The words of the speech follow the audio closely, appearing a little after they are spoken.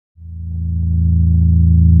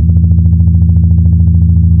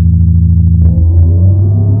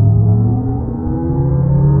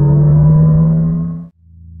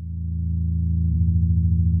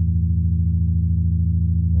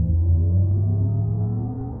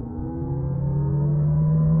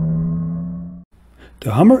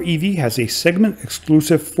The Hummer EV has a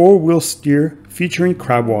segment-exclusive four-wheel steer featuring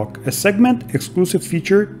crab walk, a segment-exclusive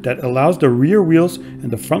feature that allows the rear wheels and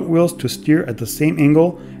the front wheels to steer at the same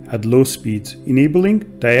angle at low speeds, enabling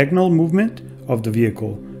diagonal movement of the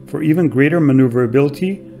vehicle for even greater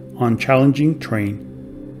maneuverability on challenging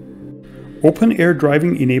terrain. Open-air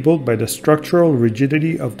driving enabled by the structural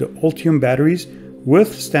rigidity of the Ultium batteries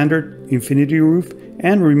with standard infinity roof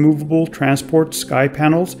and removable transport sky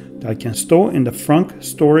panels that can stow in the front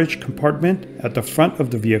storage compartment at the front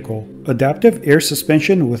of the vehicle. Adaptive air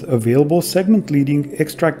suspension with available segment-leading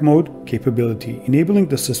extract mode capability, enabling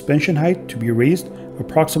the suspension height to be raised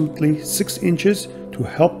approximately 6 inches to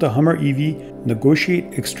help the Hummer EV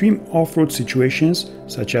negotiate extreme off-road situations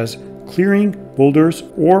such as clearing boulders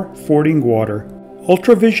or fording water.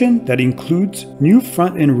 Ultravision that includes new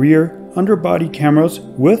front and rear underbody cameras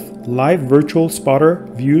with live virtual spotter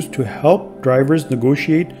views to help drivers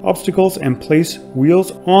negotiate obstacles and place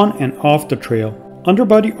wheels on and off the trail.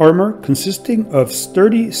 Underbody armor consisting of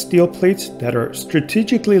sturdy steel plates that are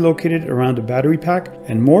strategically located around the battery pack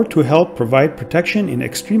and more to help provide protection in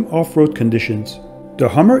extreme off-road conditions. The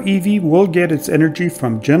Hummer EV will get its energy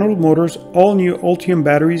from General Motors' all-new Ultium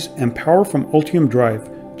batteries and power from Ultium Drive,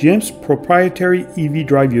 GM's proprietary EV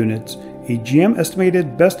drive units. A GM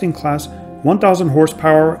estimated best-in-class 1,000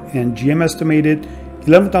 horsepower and GM estimated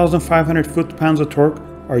 11,500 foot-pounds of torque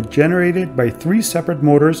are generated by 3 separate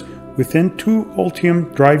motors within 2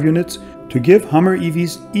 Ultium drive units to give Hummer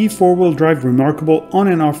EV's E4-wheel drive remarkable on-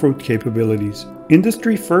 and off-road capabilities.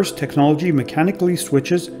 Industry-first technology mechanically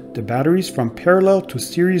switches the batteries from parallel to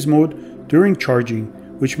series mode during charging,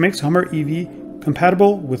 which makes Hummer EV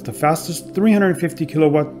compatible with the fastest 350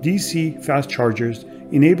 kilowatt DC fast chargers,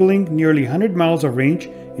 enabling nearly 100 miles of range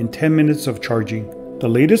in 10 minutes of charging. The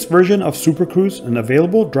latest version of Super Cruise, an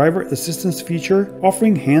available driver assistance feature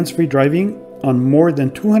offering hands-free driving on more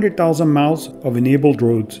than 200,000 miles of enabled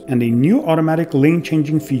roads, and a new automatic lane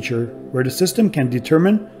changing feature where the system can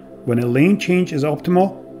determine when a lane change is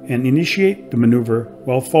optimal and initiate the maneuver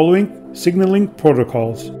while following signaling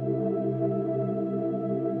protocols.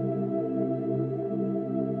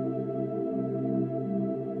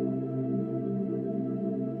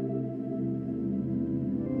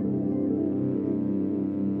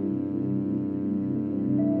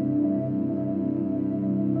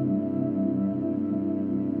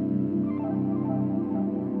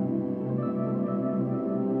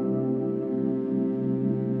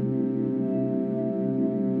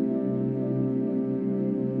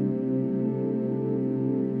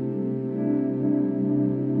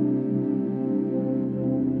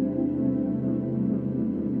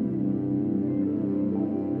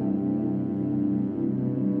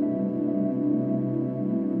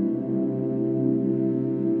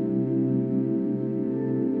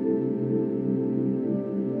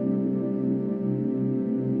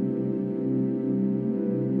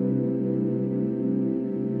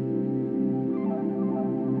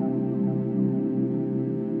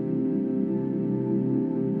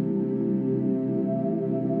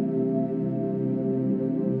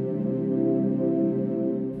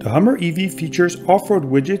 The Hummer EV features off-road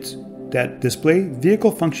widgets that display vehicle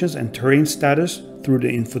functions and terrain status through the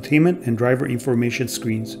infotainment and driver information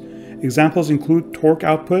screens. Examples include torque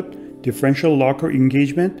output, differential locker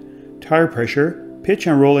engagement, tire pressure, pitch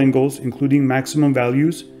and roll angles including maximum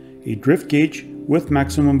values, a drift gauge with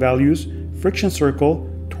maximum values, friction circle,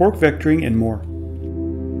 torque vectoring, and more.